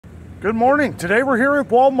Good morning. Today we're here at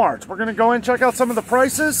Walmart. We're going to go and check out some of the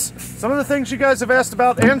prices, some of the things you guys have asked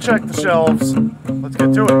about, and check the shelves. Let's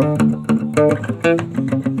get to it.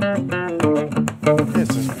 This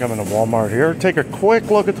is coming to Walmart here. Take a quick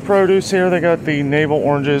look at the produce here. They got the navel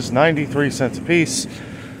oranges, 93 cents a piece.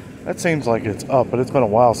 That seems like it's up, but it's been a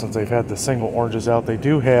while since they've had the single oranges out. They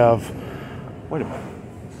do have, wait a minute,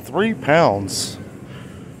 3 pounds.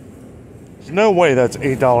 There's no way that's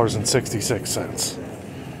 $8.66.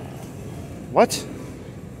 What?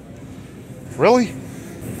 Really?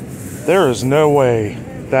 There is no way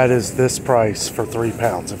that is this price for 3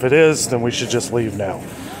 pounds. If it is, then we should just leave now.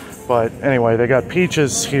 But anyway, they got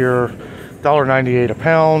peaches here, $1.98 a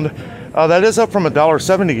pound. That is up from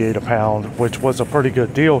 $1.78 a pound, which was a pretty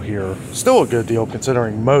good deal here. Still a good deal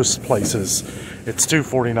considering most places it's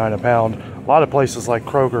 $2.49 a pound. A lot of places like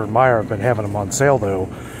Kroger and Meijer have been having them on sale though,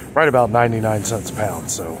 right about 99 cents a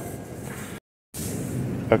pound. So.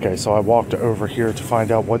 Okay, so I walked over here to find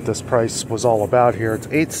out what this price was all about here. It's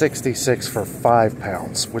 $8.66 for 5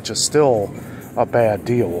 pounds, which is still a bad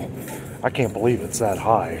deal. I can't believe it's that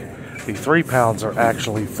high. The 3 pounds are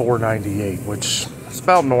actually $4.98, which is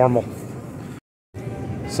about normal.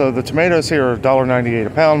 So the tomatoes here are $1.98 a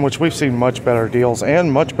pound, which we've seen much better deals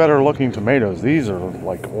and much better looking tomatoes. These are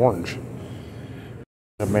like orange.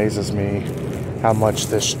 It amazes me how much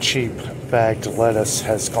this cheap bagged lettuce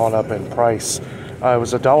has gone up in price. It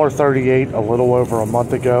was $1.38 a little over a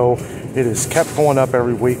month ago. It has kept going up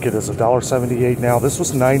every week. It is $1.78 now. This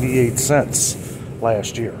was 98 cents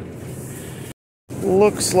last year.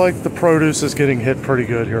 Looks like the produce is getting hit pretty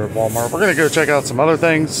good here at Walmart. We're going to go check out some other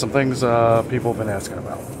things, some things people have been asking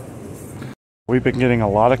about. We've been getting a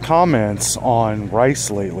lot of comments on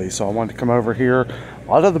rice lately, so I wanted to come over here. A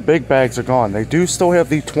lot of the big bags are gone. They do still have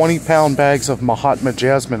the 20-pound bags of Mahatma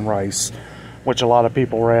jasmine rice, which a lot of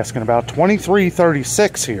people were asking about.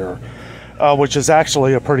 $23.36 here, which is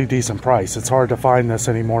actually a pretty decent price. It's hard to find this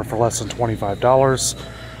anymore for less than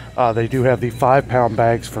 $25. They do have the 5-pound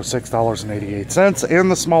bags for $6.88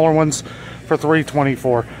 and the smaller ones for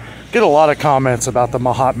 $3.24. Get a lot of comments about the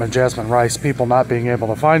Mahatma jasmine rice, people not being able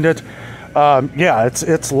to find it. Yeah,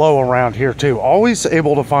 it's low around here too. Always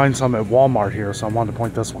able to find some at Walmart here, so I wanted to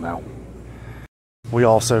point this one out. We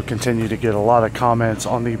also continue to get a lot of comments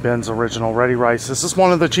on the Ben's Original Ready Rice. This is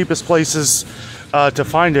one of the cheapest places to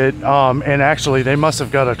find it, and actually they must have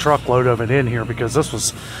got a truckload of it in here because this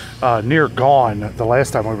was near gone the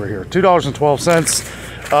last time we were here. $2.12.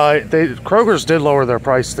 Kroger's did lower their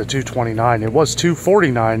price to $2.29. It was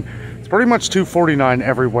 $2.49. It's pretty much $2.49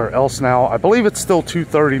 everywhere else now. I believe it's still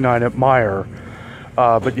 $2.39 at Meijer,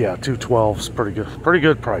 but yeah, $2.12 is pretty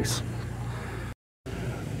good price.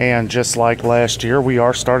 And just like last year, we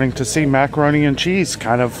are starting to see macaroni and cheese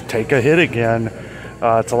kind of take a hit again.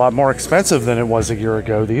 It's a lot more expensive than it was a year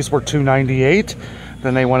ago. These were $2.98,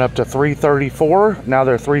 then they went up to $3.34. Now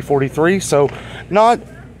they're $3.43. So not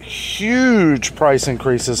huge price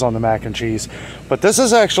increases on the mac and cheese, but this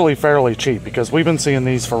is actually fairly cheap because we've been seeing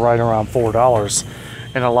these for right around $4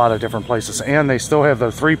 in a lot of different places. And they still have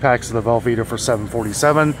the 3 packs of the Velveeta for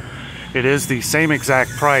 $7.47. It is the same exact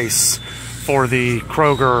price for the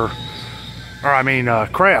Kroger,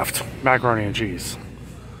 Kraft macaroni and cheese.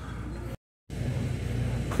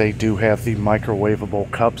 They do have the microwavable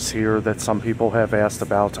cups here that some people have asked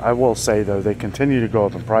about. I will say though, they continue to go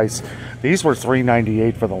up in price. These were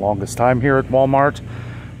 $3.98 for the longest time here at Walmart,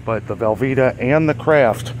 but the Velveeta and the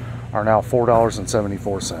Kraft are now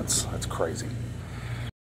 $4.74. That's crazy.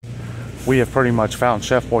 We have pretty much found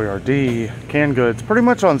Chef Boyardee canned goods pretty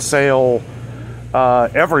much on sale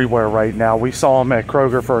everywhere right now. We saw them at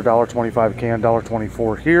Kroger for $1.25 a can,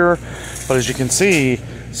 $1.24 here. But as you can see,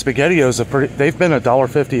 SpaghettiOs they've been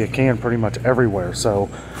 $1.50 a can pretty much everywhere. So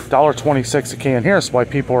 $1.26 a can here is why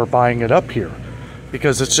people are buying it up here,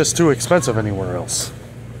 because it's just too expensive anywhere else.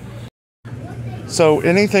 So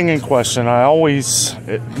anything in question, I always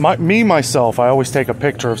take a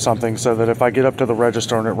picture of something so that if I get up to the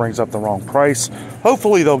register and it rings up the wrong price,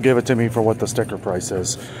 hopefully they'll give it to me for what the sticker price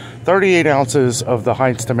is. 38 ounces of the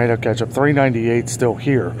Heinz tomato ketchup, $3.98 still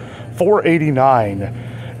here, $4.89.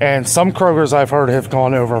 And some Krogers I've heard have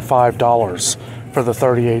gone over $5 for the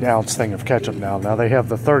 38 ounce thing of ketchup now. Now they have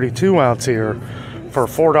the 32 ounce here for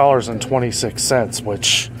 $4.26,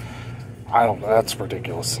 which I don't know, that's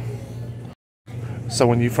ridiculous. So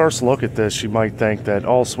when you first look at this, you might think that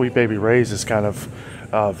all Sweet Baby Ray's is kind of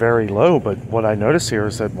very low, but what I notice here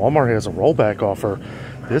is that Walmart has a rollback offer.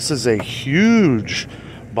 This is a huge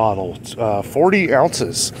bottle, 40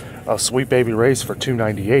 ounces of Sweet Baby Ray's for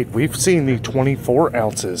 $2.98. We've seen the 24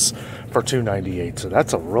 ounces for $2.98, so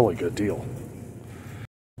that's a really good deal.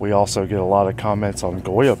 We also get a lot of comments on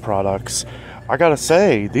Goya products. I gotta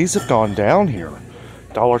say, these have gone down here.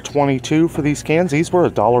 $1.22 for these cans. These were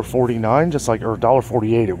 $1.49, just like, or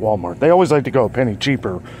 $1.48 at Walmart. They always like to go a penny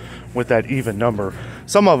cheaper with that even number.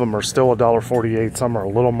 Some of them are still $1.48, some are a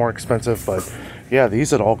little more expensive, but yeah, these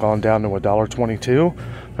had all gone down to $1.22.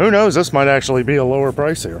 Who knows, this might actually be a lower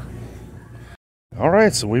price here.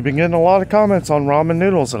 Alright, so we've been getting a lot of comments on ramen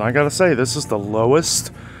noodles, and I gotta say, this is the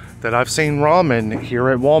lowest that I've seen ramen here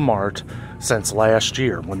at Walmart since last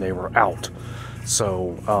year when they were out.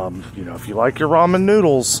 So, you know, if you like your ramen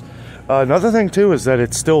noodles, another thing too is that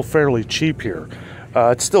it's still fairly cheap here.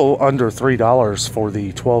 It's still under $3 for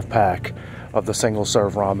the 12-pack of the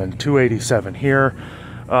single-serve ramen, $2.87 here.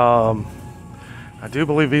 I do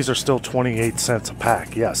believe these are still 28 cents a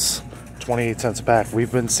pack. Yes, 28 cents a pack.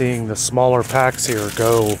 We've been seeing the smaller packs here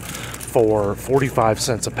go for 45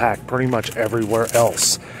 cents a pack pretty much everywhere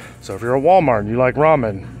else. So if you're at Walmart and you like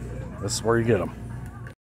ramen, this is where you get them.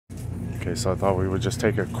 Okay, so I thought we would just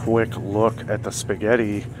take a quick look at the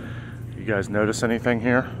spaghetti. You guys notice anything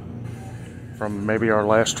here from maybe our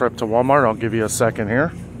last trip to Walmart? I'll give you a second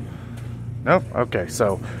here. Nope. Okay,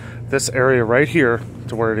 so this area right here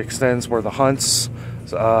to where it extends, where the Hunt's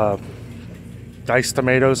diced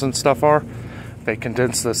tomatoes and stuff are, they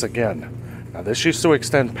condensed this again. Now this used to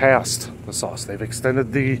extend past the sauce. They've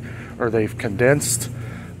extended they've condensed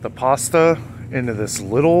the pasta into this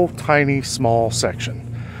little tiny small section.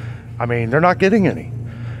 I mean, they're not getting any.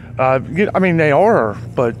 I mean, they are,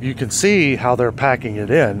 but you can see how they're packing it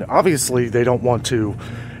in. Obviously, they don't want to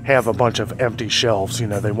have a bunch of empty shelves. You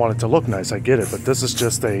know, they want it to look nice. I get it, but this is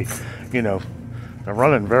just a, you know, they're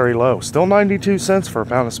running very low. Still 92 cents for a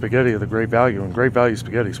pound of spaghetti of the Great Value, and Great Value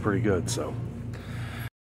spaghetti is pretty good, so.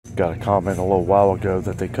 Got a comment a little while ago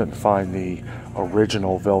that they couldn't find the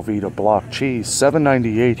original Velveeta block cheese.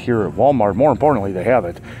 $7.98 here at Walmart. More importantly, they have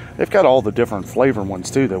it. They've got all the different flavor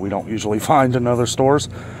ones too that we don't usually find in other stores.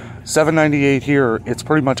 $7.98 here. It's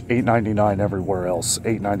pretty much $8.99 everywhere else.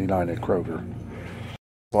 $8.99 at Kroger.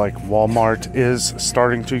 Like Walmart is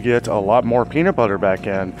starting to get a lot more peanut butter back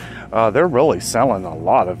in. They're really selling a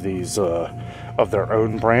lot of these of their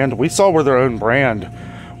own brand. We saw where their own brand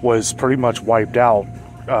was pretty much wiped out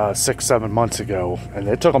 6-7 months ago, and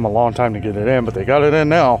it took them a long time to get it in, but they got it in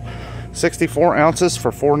now. 64 ounces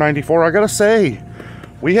for $4.94. I gotta say,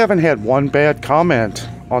 we haven't had one bad comment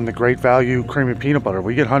on the Great Value creamy peanut butter.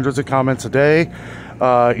 We get hundreds of comments a day,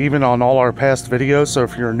 even on all our past videos. So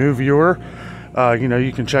if you're a new viewer, you know,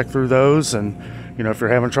 you can check through those, and you know, if you're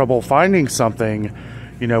having trouble finding something,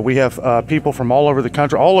 you know, we have people from all over the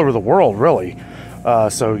country, all over the world, really.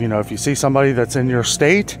 So you know, if you see somebody that's in your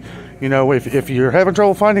state, you know, if you're having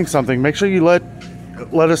trouble finding something, make sure you let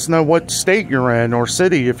us know what state you're in or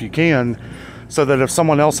city if you can, so that if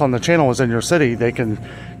someone else on the channel is in your city, they can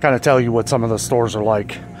kind of tell you what some of the stores are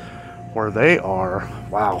like where they are.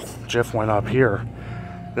 Wow, Jif went up here.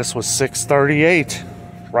 This was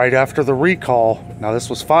 $6.38 right after the recall. Now this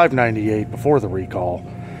was $5.98 before the recall.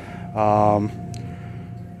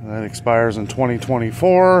 That expires in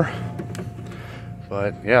 2024.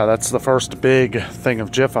 But yeah, that's the first big thing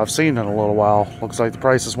of Jif I've seen in a little while. Looks like the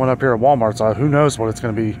prices went up here at Walmart, so who knows what it's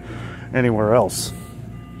going to be anywhere else.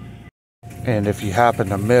 And if you happen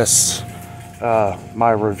to miss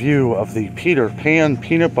my review of the Peter Pan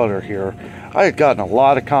peanut butter here, I had gotten a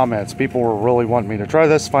lot of comments. People were really wanting me to try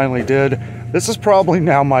this. Finally did. This is probably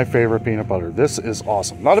now my favorite peanut butter. This is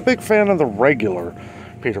awesome. Not a big fan of the regular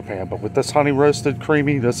Peter Pan, but with this honey roasted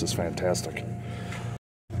creamy, this is fantastic.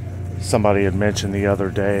 Somebody had mentioned the other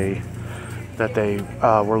day that they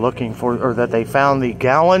were looking for, or that they found the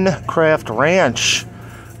Gallon Craft Ranch,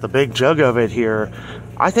 the big jug of it here.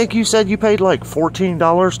 I think you said you paid like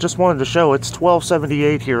 $14. Just wanted to show it's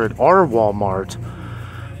 $12.78 here at our Walmart.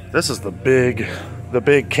 This is the big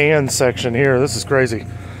can section here. This is crazy.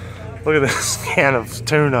 Look at this can of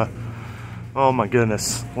tuna. Oh my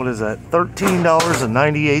goodness. What is that?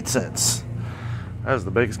 $13.98. That is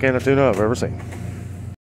the biggest can of tuna I've ever seen.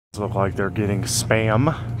 Look like they're getting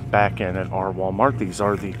Spam back in at our Walmart. These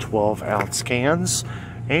are the 12-ounce cans,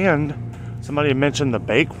 and somebody had mentioned the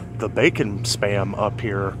bacon Spam up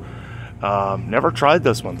here. Never tried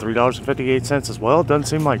this one. $3.58 as well. Doesn't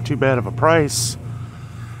seem like too bad of a price.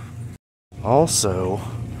 Also,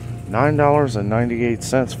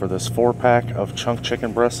 $9.98 for this 4-pack of chunk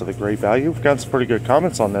chicken breasts of the Great Value. We've got some pretty good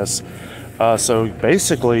comments on this. So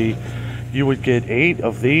basically, you would get 8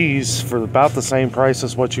 of these for about the same price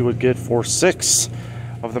as what you would get for 6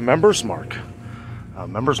 of the Members Mark.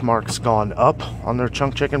 Members Mark's gone up on their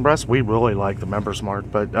chunk chicken breast. We really like the Members Mark,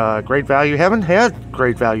 but Great Value, haven't had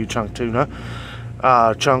Great Value chunk tuna,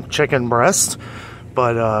 chunk chicken breast,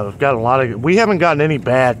 But we've got a lot of, we haven't gotten any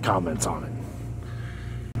bad comments on it.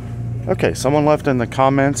 Okay, someone left in the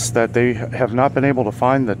comments that they have not been able to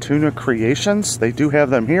find the tuna creations. They do have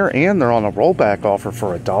them here, and they're on a rollback offer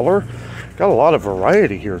for $1. Got a lot of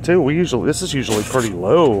variety here too. This is usually pretty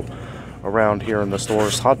low around here in the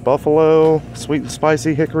stores. Hot buffalo, sweet and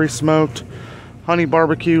spicy hickory smoked, honey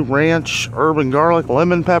barbecue, ranch, herb and garlic,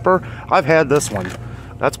 lemon pepper. I've had this one.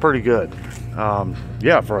 That's pretty good.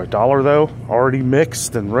 Yeah, for $1 though, already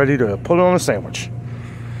mixed and ready to put on a sandwich.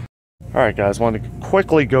 Alright guys, I want to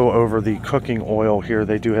quickly go over the cooking oil here.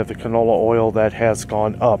 They do have the canola oil that has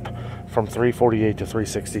gone up from $3.48 to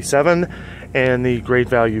 $3.67, and the great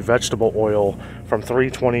value vegetable oil from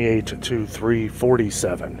 $3.28 to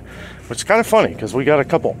 $3.47, which is kind of funny because we got a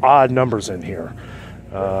couple odd numbers in here.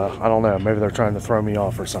 I don't know, maybe they're trying to throw me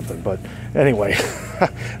off or something, but anyway,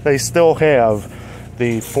 they still have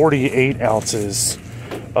the 48 ounces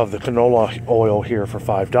of the canola oil here for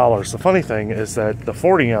 $5. The funny thing is that the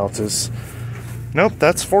 40 ounces, nope,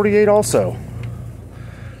 that's 48 also.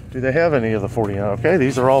 Do they have any of the 40 ounces? Okay,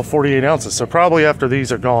 these are all 48 ounces. So probably after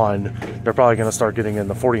these are gone, they're probably going to start getting in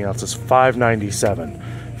the 40 ounces.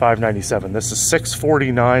 $5.97. $5.97. This is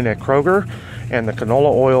 $6.49 at Kroger, and the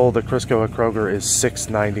canola oil, the Crisco at Kroger, is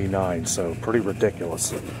 $6.99. So pretty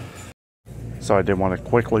ridiculous. So I did want to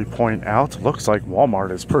quickly point out, looks like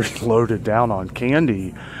Walmart is pretty loaded down on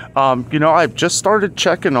candy. You know, I've just started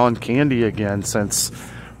checking on candy again since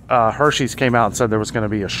Hershey's came out and said there was going to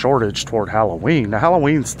be a shortage toward Halloween. Now,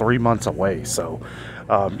 Halloween's 3 months away, so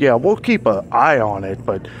yeah, we'll keep an eye on it,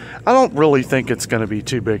 but I don't really think it's going to be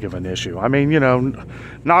too big of an issue. I mean, you know,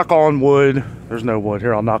 knock on wood. There's no wood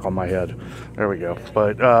here. I'll knock on my head. There we go.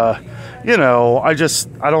 But, you know, I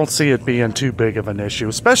don't see it being too big of an issue,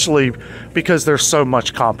 especially because there's so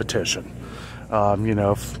much competition. You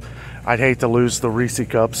know, I'd hate to lose the Reese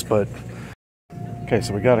cups, but... Okay,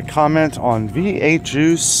 so we got a comment on V8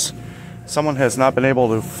 juice. Someone has not been able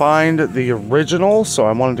to find the original, so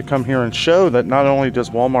I wanted to come here and show that not only does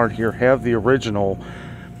Walmart here have the original,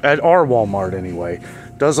 at our Walmart anyway,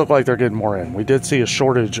 does look like they're getting more in. We did see a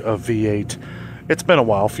shortage of V8. It's been a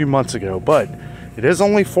while, a few months ago, but it is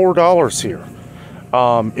only $4 here.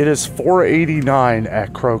 It is $4.89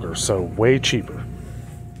 at Kroger, so way cheaper.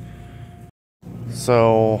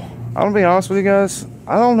 So, I'm gonna be honest with you guys,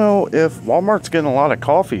 I don't know if Walmart's getting a lot of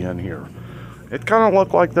coffee in here. It kind of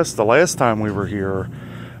looked like this the last time we were here,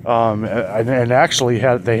 and actually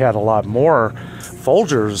they had a lot more.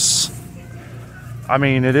 Folgers, I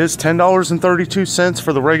mean, it is $10.32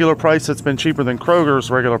 for the regular price. It's been cheaper than Kroger's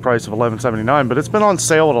regular price of $11.79, but it's been on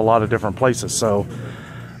sale at a lot of different places, so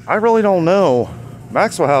I really don't know.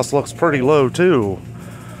 Maxwell House looks pretty low too.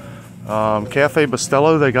 Cafe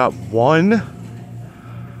Bustelo, they got one.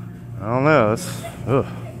 I don't know.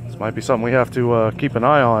 This might be something we have to keep an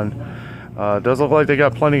eye on. Does look like they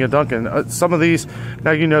got plenty of Dunkin'. Some of these, now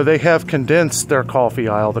you know, they have condensed their coffee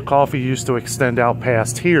aisle. The coffee used to extend out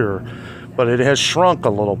past here, but it has shrunk a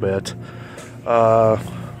little bit.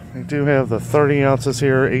 They do have the 30 ounces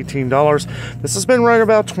here, $18. This has been right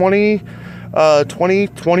about 20,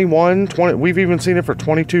 21, 20. We've even seen it for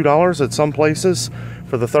 $22 at some places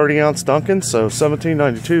for the 30 ounce Dunkin'. So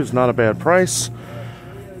 $17.92 is not a bad price.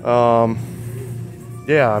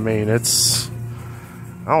 Yeah, I mean, it's,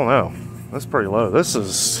 I don't know. That's pretty low. This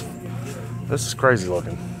is crazy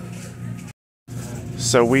looking.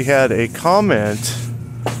 So we had a comment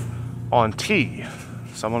on tea.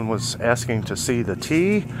 Someone was asking to see the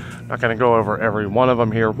tea. Not going to go over every one of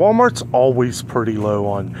them here. Walmart's always pretty low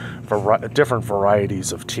on different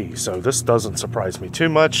varieties of tea, so this doesn't surprise me too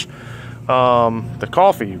much. The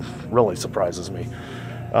coffee really surprises me,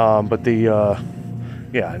 but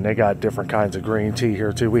yeah, and they got different kinds of green tea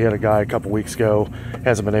here too. We had a guy a couple weeks ago,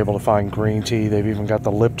 hasn't been able to find green tea. They've even got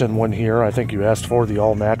the Lipton one here. I think you asked for the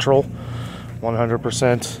all natural,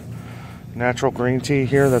 100% natural green tea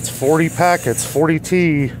here. That's 40 packets, 40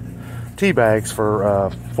 tea bags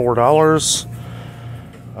for $4.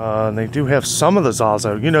 And they do have some of the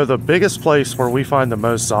Zazo. You know, the biggest place where we find the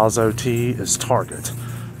most Zazo tea is Target.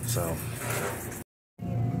 So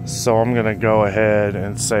I'm gonna go ahead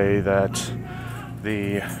and say that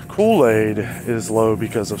the Kool-Aid is low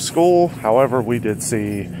because of school. However, we did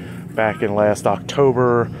see back in last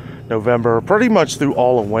October, November, pretty much through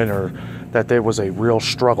all of winter, that there was a real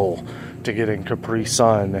struggle to get in Capri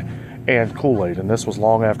Sun and Kool-Aid, and this was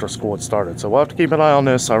long after school had started. So we'll have to keep an eye on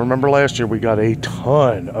this. I remember last year we got a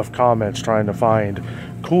ton of comments trying to find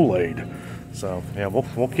Kool-Aid. So yeah,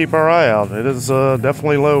 we'll keep our eye out. It is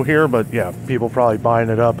definitely low here, but yeah, people probably buying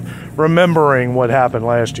it up, remembering what happened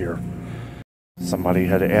last year. Somebody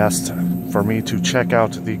had asked for me to check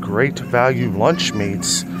out the Great Value lunch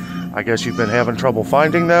meats. I guess you've been having trouble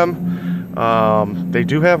finding them. They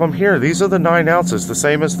do have them here. These are the 9 ounces, the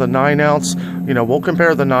same as the 9 ounce. You know, we'll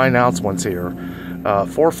compare the 9 ounce ones here.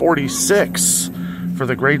 $4.46 for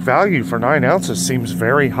the Great Value for 9 ounces seems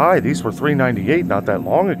very high. These were $3.98 not that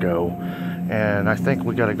long ago. And I think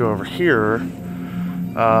we got to go over here.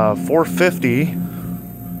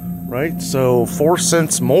 $4.50, right? So 4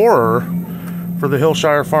 cents more for the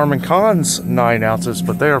Hillshire Farm and Cons 9 ounces,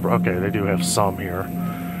 but they're okay. They do have some here.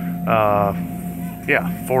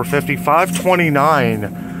 Yeah, $4.50,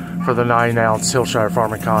 $5.29 for the 9 ounce Hillshire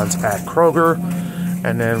Farm and Cons at Kroger.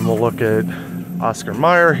 And then we'll look at Oscar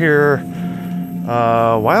Mayer here.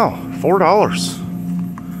 Wow,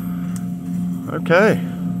 $4. Okay,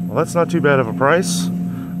 well, that's not too bad of a price.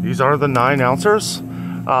 These are the 9 ounces.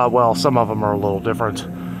 Well, some of them are a little different.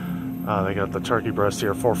 They got the turkey breast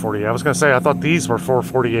here, $4.48. I was going to say, I thought these were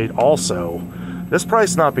 $4.48 also. This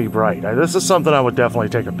price not be right. This is something I would definitely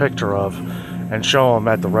take a picture of and show them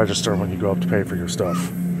at the register when you go up to pay for your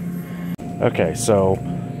stuff. Okay, so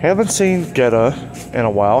haven't seen Geta in a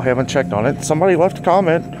while. Haven't checked on it. Somebody left a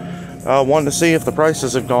comment wanting to see if the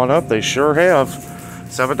prices have gone up. They sure have.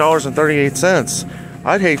 $7.38.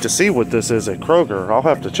 I'd hate to see what this is at Kroger. I'll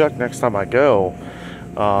have to check next time I go.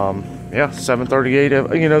 Yeah,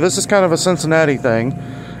 $7.38. You know, this is kind of a Cincinnati thing.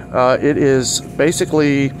 It is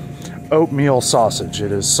basically oatmeal sausage.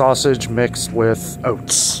 It is sausage mixed with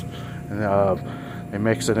oats. And, they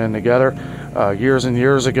mix it in together. Years and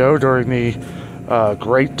years ago, during the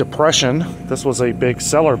Great Depression, this was a big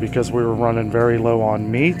seller because we were running very low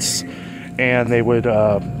on meats. And they would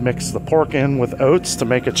mix the pork in with oats to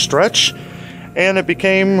make it stretch. And it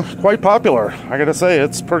became quite popular. I gotta say,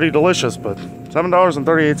 it's pretty delicious, but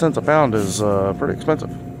 $7.38 a pound is pretty expensive.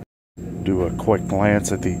 Do a quick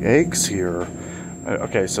glance at the eggs here.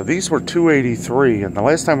 Okay, so these were $2.83, and the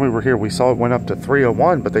last time we were here, we saw it went up to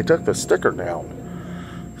 $3.01, but they took the sticker down.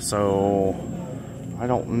 So, I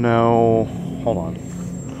don't know. Hold on.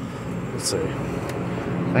 Let's see.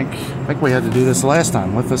 I think we had to do this last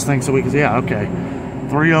time. Lift this thing so we could, yeah, okay.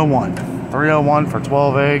 $3.01. $3.01 for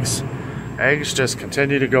 12 eggs. Eggs just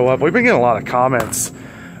continue to go up. We've been getting a lot of comments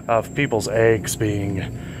of people's eggs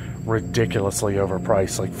being ridiculously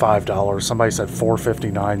overpriced, like $5. Somebody said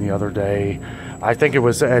 $4.59 the other day. I think it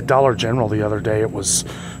was at Dollar General the other day. It was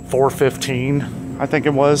 $4.15, I think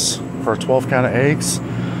it was, for a 12 count of eggs.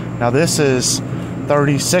 Now this is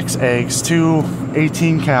 36 eggs, 2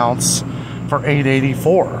 18 counts for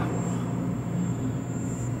 $8.84.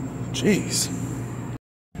 Jeez.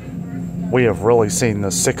 We have really seen the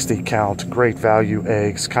 60 count Great Value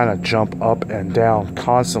eggs kind of jump up and down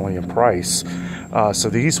constantly in price. So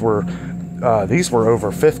these were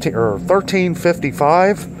over 15 or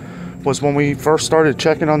 $13.55 was when we first started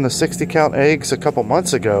checking on the 60 count eggs a couple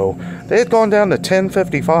months ago. They had gone down to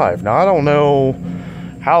 $10.55. Now I don't know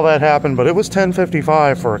how that happened, but it was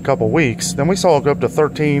 $10.55 for a couple weeks. Then we saw it go up to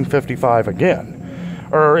 $13.55 again.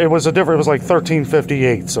 Or it was like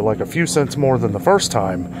 $13.58, so like a few cents more than the first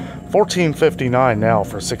time. $14.59 now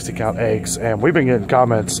for 60 count eggs, and we've been getting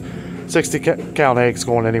comments 60 count eggs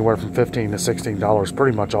going anywhere from $15 to $16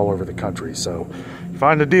 pretty much all over the country. So you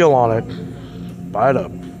find a deal on it, buy it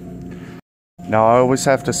up. Now I always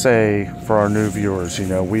have to say for our new viewers, you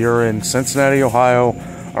know, we are in Cincinnati, Ohio,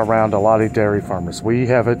 around a lot of dairy farmers. We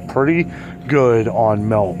have it pretty good on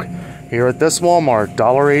milk. Here at this Walmart,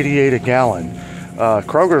 $1.88 a gallon.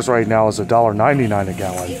 Kroger's right now is $1.99 a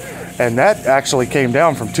gallon. And that actually came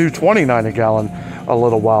down from $2.29 a gallon a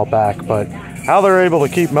little while back. But how they're able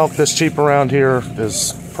to keep milk this cheap around here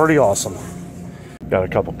is pretty awesome. Got a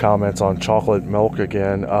couple comments on chocolate milk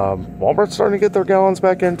again. Walmart's starting to get their gallons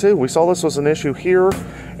back in too. We saw this was an issue here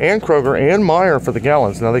and Kroger and Meijer for the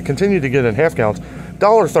gallons. Now they continue to get in half gallons.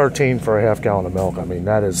 $1.13 for a half gallon of milk. I mean,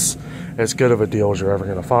 that is as good of a deal as you're ever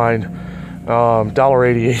going to find.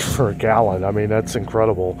 $1.88 for a gallon. I mean, that's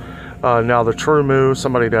incredible. Now the True Moo,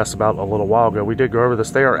 somebody had asked about a little while ago. We did go over this.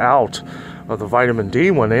 They are out of the vitamin D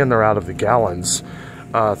one, and they're out of the gallons.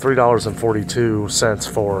 $3.42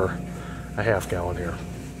 for a half gallon here.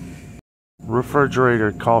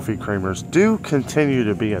 Refrigerated coffee creamers do continue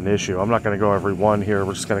to be an issue. I'm not going to go every one here.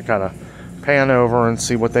 We're just going to kind of pan over and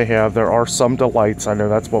see what they have. There are some Delights. I know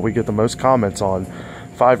that's what we get the most comments on.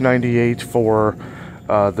 $5.98 for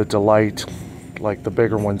the Delight, like the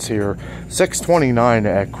bigger ones here. $6.29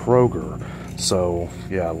 at Kroger. So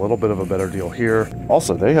yeah, a little bit of a better deal here.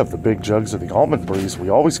 Also, they have the big jugs of the Almond Breeze we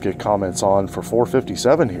always get comments on for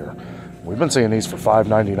 $4.57 here. We've been seeing these for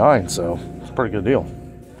 $5.99, so it's a pretty good deal.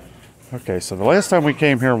 Okay, so the last time we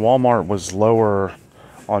came here, Walmart was lower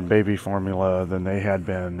on baby formula than they had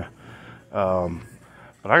been But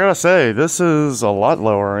I gotta say, this is a lot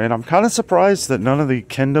lower, and I'm kind of surprised that none of the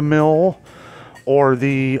Kendamil or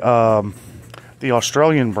the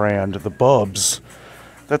Australian brand, the Bubs,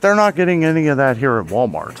 that they're not getting any of that here at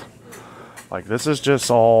Walmart. Like, this is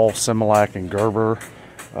just all Similac and Gerber.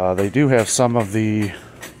 They do have some of the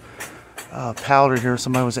powder here.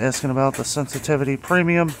 Somebody was asking about the Sensitivity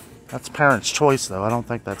Premium. That's Parent's Choice, though. I don't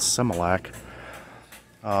think that's Similac.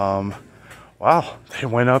 Wow, they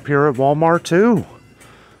went up here at Walmart, too.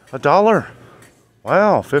 $1.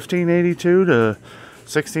 Wow, $15.82 to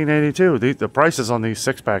 $16.82. The prices on these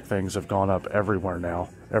six-pack things have gone up everywhere now.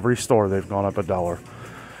 Every store, they've gone up $1.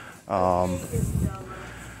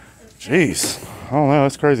 Jeez, I don't know,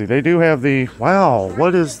 that's crazy. They do have the, wow,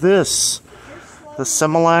 what is this? The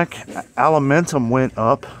Similac Alimentum went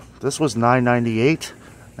up. This was $9.98.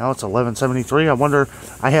 Now it's $11.73. I wonder,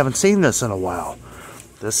 I haven't seen this in a while.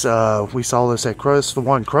 This, we saw this at Kroger's, the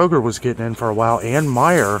one Kroger was getting in for a while, and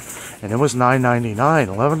Meijer, and it was $9.99,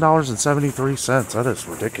 $11.73. That is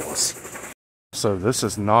ridiculous. So this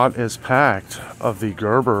is not as packed of the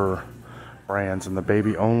Gerber brands and the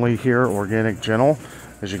baby only here, organic gentle.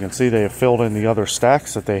 As you can see, they have filled in the other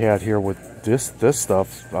stacks that they had here with this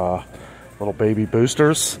stuff, little baby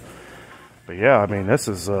boosters. But yeah, I mean, this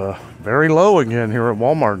is very low again here at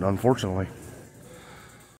Walmart, unfortunately.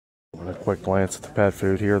 A quick glance at the pet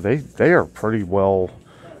food here. They are pretty well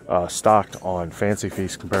stocked on Fancy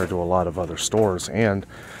Feast compared to a lot of other stores. And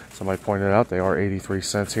somebody pointed out they are 83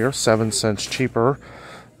 cents here, 7 cents cheaper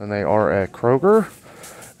than they are at Kroger.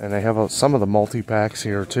 And they have some of the multi-packs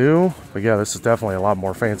here too. But yeah, this is definitely a lot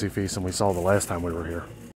more Fancy Feast than we saw the last time we were here.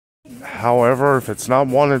 However, if it's not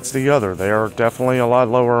one, it's the other. They are definitely a lot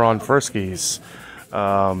lower on Friskies.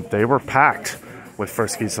 They were packed with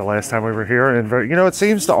Friskies the last time we were here. And you know, it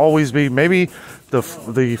seems to always be, maybe the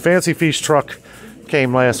Fancy Feast truck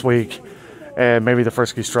came last week, and maybe the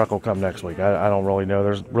Friskies truck will come next week. I don't really know.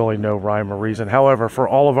 There's really no rhyme or reason. However, for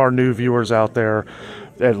all of our new viewers out there,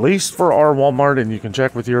 at least for our Walmart, and you can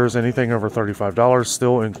check with yours, anything over $35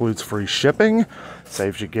 still includes free shipping.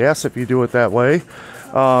 Saves you gas if you do it that way.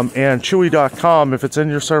 And Chewy.com, if it's in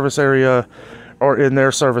your service area or in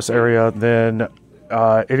their service area, then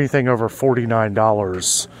anything over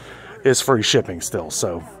 $49 is free shipping still.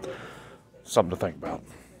 So something to think about.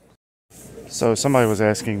 So somebody was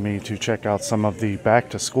asking me to check out some of the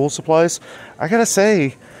back to school supplies. I gotta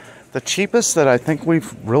say, the cheapest that I think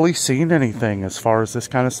we've really seen anything as far as this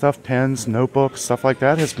kind of stuff, pens, notebooks, stuff like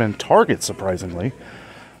that, has been Target, surprisingly.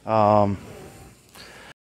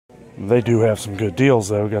 They do have some good deals,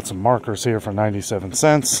 though. Got some markers here for 97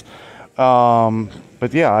 cents.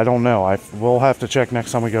 But yeah, I don't know. We'll have to check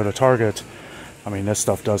next time we go to Target. I mean, this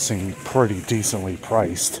stuff does seem pretty decently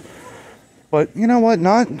priced. But you know what?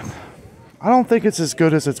 I don't think it's as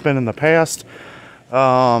good as it's been in the past.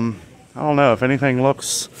 I don't know. If anything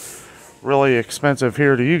looks really expensive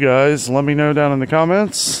here to you guys, let me know down in the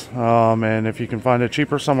comments. And if you can find it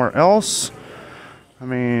cheaper somewhere else. I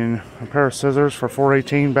mean, a pair of scissors for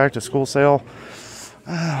 $4.18 back to school sale.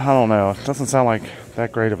 I don't know. It doesn't sound like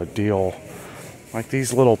that great of a deal. Like,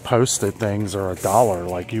 these little Post-it things are $1.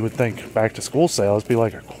 Like, you would think back to school sale it'd be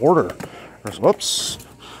like a quarter. Whoops.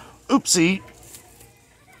 Oopsie.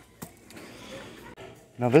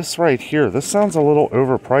 Now this right here, this sounds a little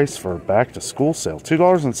overpriced for a back to school sale.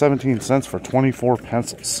 $2.17 for 24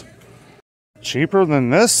 pencils. Cheaper than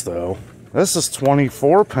this though. This is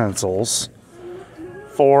 24 pencils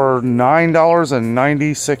for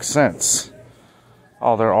 $9.96.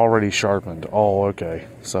 Oh, they're already sharpened. Oh, okay.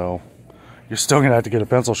 So you're still gonna have to get a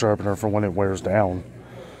pencil sharpener for when it wears down.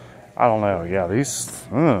 I don't know. Yeah, these,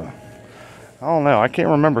 I don't know. I can't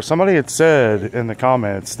remember. Somebody had said in the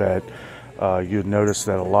comments that you'd notice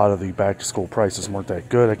that a lot of the back-to-school prices weren't that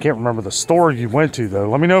good. I can't remember the store you went to, though.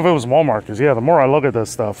 Let me know if it was Walmart, because, yeah, the more I look at this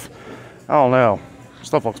stuff, I don't know.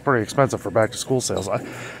 Stuff looks pretty expensive for back-to-school sales.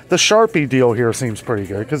 The Sharpie deal here seems pretty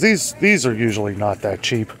good, because these are usually not that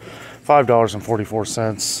cheap.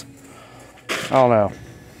 $5.44. I don't know.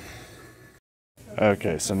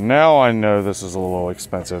 Okay, so now I know this is a little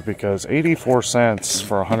expensive, because 84 cents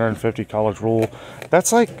for 150 college rule,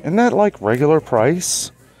 that's like, isn't that like regular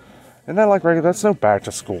price? Isn't that like regular? That's no back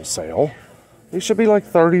to school sale. These should be like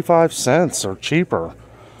 35 cents or cheaper.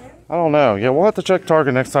 I don't know. Yeah, we'll have to check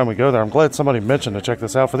Target next time we go there. I'm glad somebody mentioned to check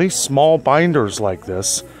this out. For these small binders like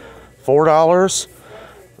this, $4.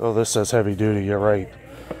 Oh, this says heavy duty. You're right.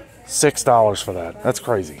 $6 for that. That's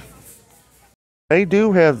crazy. They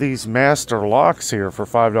do have these master locks here for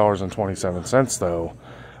 $5.27 though.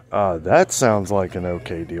 That sounds like an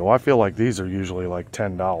okay deal. I feel like these are usually like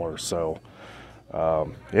 $10. So,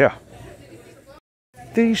 yeah.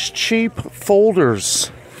 these cheap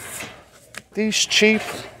folders. These cheap.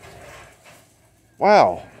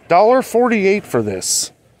 Wow. $1.48 for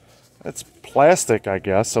this. It's plastic, I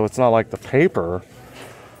guess, so it's not like the paper.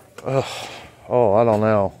 Ugh. Oh, I don't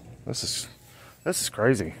know. This is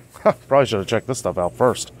crazy. Probably should have checked this stuff out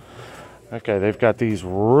first. Okay, they've got these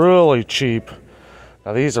really cheap.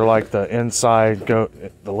 Now these are like the inside,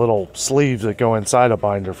 the little sleeves that go inside a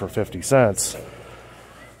binder for 50 cents.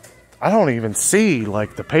 I don't even see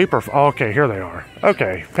like the paper. Oh, okay, here they are.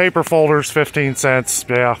 Okay, paper folders, 15 cents.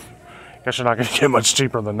 Yeah, guess you're not going to get much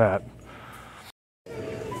cheaper than that.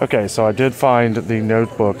 Okay, so I did find the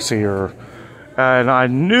notebooks here, and I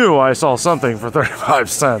knew I saw something for 35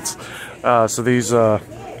 cents. So these,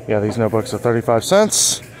 yeah, these notebooks are 35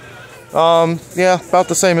 cents. Yeah, about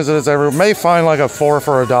the same as it is everywhere. May find like a 4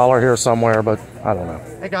 for $1 here somewhere, but I don't know.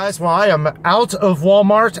 Hey guys, well, I am out of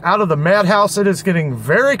Walmart, out of the madhouse. It is getting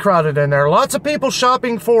very crowded in there. Lots of people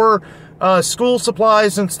shopping for school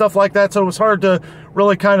supplies and stuff like that, so it was hard to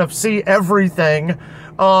really kind of see everything.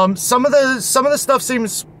 Some of the stuff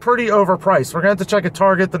seems pretty overpriced. We're gonna have to check at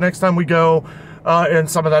Target the next time we go, and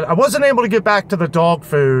some of that. I wasn't able to get back to the dog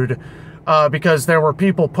food because there were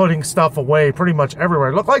people putting stuff away pretty much everywhere.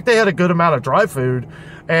 It looked like they had a good amount of dry food,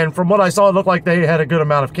 and from what I saw, it looked like they had a good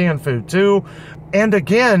amount of canned food too. And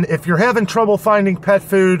again, if you're having trouble finding pet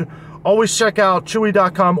food, always check out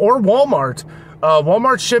Chewy.com or Walmart.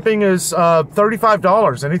 Walmart shipping is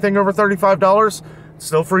 $35. Anything over $35,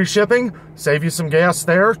 still free shipping. Save you some gas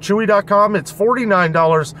there. Chewy.com, it's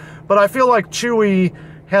 $49, but I feel like Chewy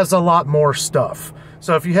has a lot more stuff.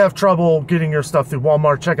 So if you have trouble getting your stuff through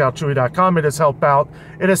Walmart, check out Chewy.com. It has helped out.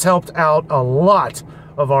 It has helped out a lot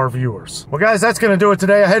of our viewers. Well, guys, that's going to do it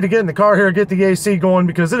today. I had to get in the car here and get the AC going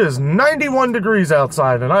because it is 91 degrees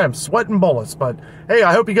outside and I am sweating bullets. But hey,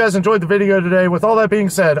 I hope you guys enjoyed the video today. With all that being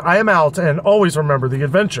said, I am out, and always remember, the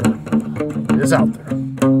adventure is out there.